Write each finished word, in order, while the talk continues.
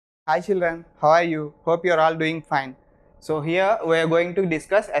Hi children, how are you? Hope you are all doing fine. So here we are going to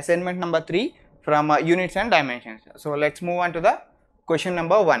discuss assignment number 3 from units and dimensions. So let's move on to the question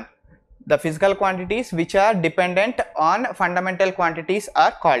number 1. The physical quantities which are dependent on fundamental quantities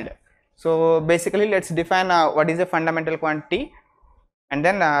are called. So basically let's define what is a fundamental quantity, and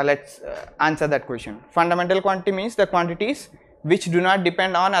then let's answer that question. Fundamental quantity means the quantities which do not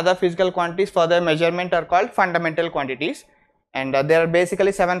depend on other physical quantities for their measurement are called fundamental quantities. And there are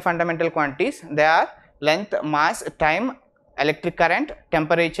basically 7 fundamental quantities. They are length, mass, time, electric current,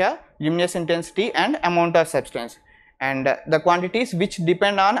 temperature, luminous intensity, and amount of substance. And the quantities which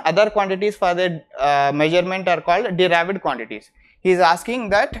depend on other quantities for their measurement are called derived quantities. He is asking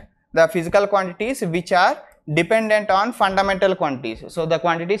that the physical quantities which are dependent on fundamental quantities. So the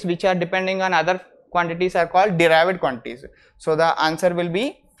quantities which are depending on other quantities are called derived quantities. So the answer will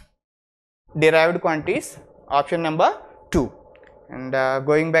be derived quantities, option number 2. And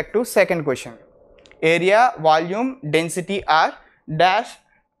going back to second question, area, volume, density are dash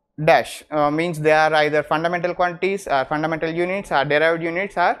dash means they are either fundamental quantities or fundamental units or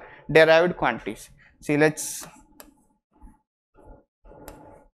derived quantities. See, let's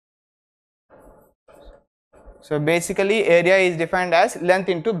so basically area is defined as length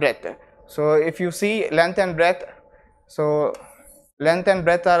into breadth. So if you see length and breadth, so length and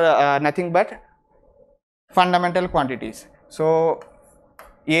breadth are nothing but fundamental quantities. So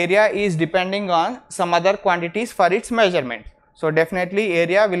area is depending on some other quantities for its measurement. So definitely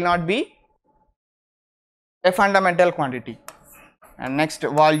area will not be a fundamental quantity. And next,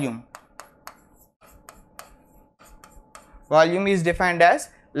 volume. Volume is defined as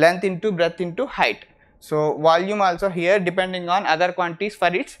length into breadth into height. So volume also here depending on other quantities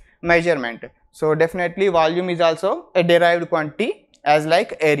for its measurement. So definitely volume is also a derived quantity as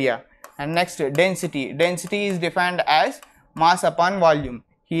like area. And next, density. Density is defined as mass upon volume.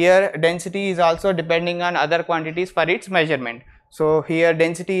 Here density is also depending on other quantities for its measurement. So here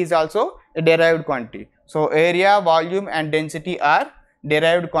density is also a derived quantity. So area, volume and density are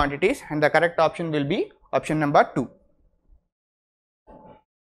derived quantities, and the correct option will be option number 2.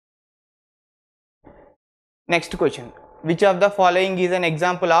 Next question, which of the following is an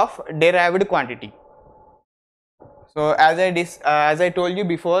example of derived quantity? So as I told you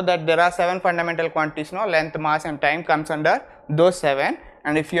before that there are 7 fundamental quantities, no, length, mass and time comes under those 7,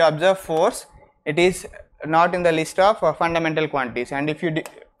 and if you observe force, it is not in the list of fundamental quantities. And if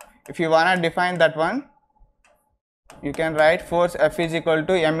you want to define that one, you can write force F is equal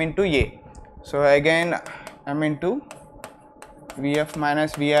to m into A. So again m into Vf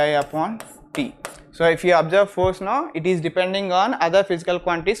minus Vi upon T. So if you observe force now, it is depending on other physical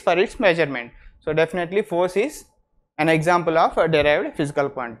quantities for its measurement. So definitely force is an example of a derived physical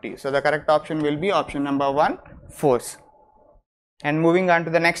quantity. So the correct option will be option number 1, force. And moving on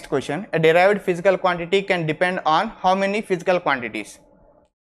to the next question, a derived physical quantity can depend on how many physical quantities?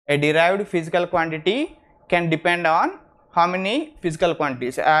 A derived physical quantity can depend on how many physical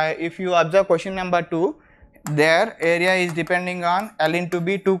quantities? If you observe question number 2, their area is depending on L into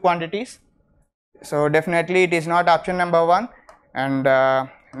B, 2 quantities. So definitely it is not option number 1. And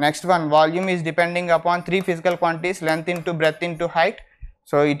next one, volume is depending upon 3 physical quantities, length into breadth into height.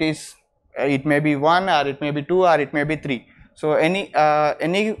 So it may be 1 or it may be 2 or it may be 3. So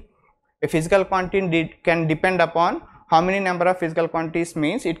any physical quantity can depend upon how many number of physical quantities,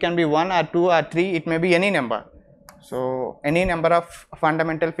 means it can be 1 or 2 or 3, it may be any number. So any number of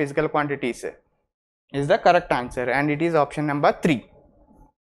fundamental physical quantities is the correct answer, and it is option number 3.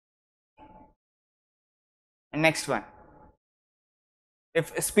 Next one,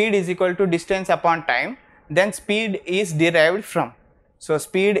 if speed is equal to distance upon time, then speed is derived from. So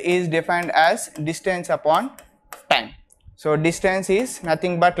speed is defined as distance upon time. So distance is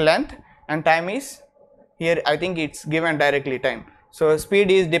nothing but length, and time is, here I think it's given directly, time. So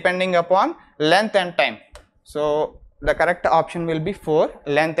speed is depending upon length and time. So the correct option will be 4,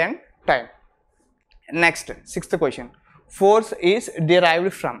 length and time. Next, 6th question, force is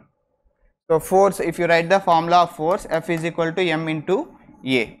derived from. So force, if you write the formula of force, F is equal to m into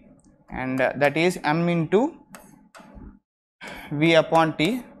A, and that is m into V upon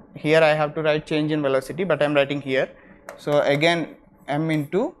T. Here I have to write change in velocity, but I am writing here. So again m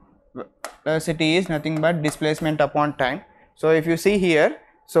into velocity is nothing but displacement upon time. So if you see here,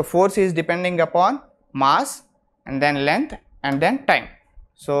 so force is depending upon mass and then length and then time.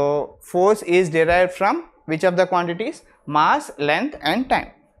 So force is derived from which of the quantities? Mass, length and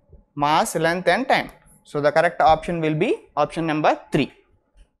time. Mass, length and time. So the correct option will be option number 3.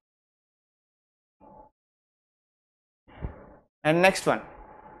 And next one,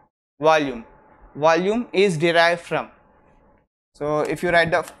 volume. Volume is derived from. So if you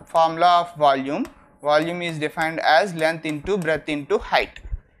write the formula of volume, volume is defined as length into breadth into height.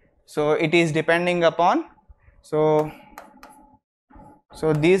 So it is depending upon, so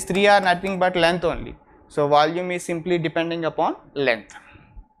these three are nothing but length only. So volume is simply depending upon length.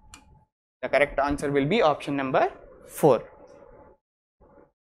 The correct answer will be option number 4.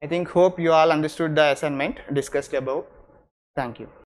 I hope you all understood the assignment discussed above. Thank you.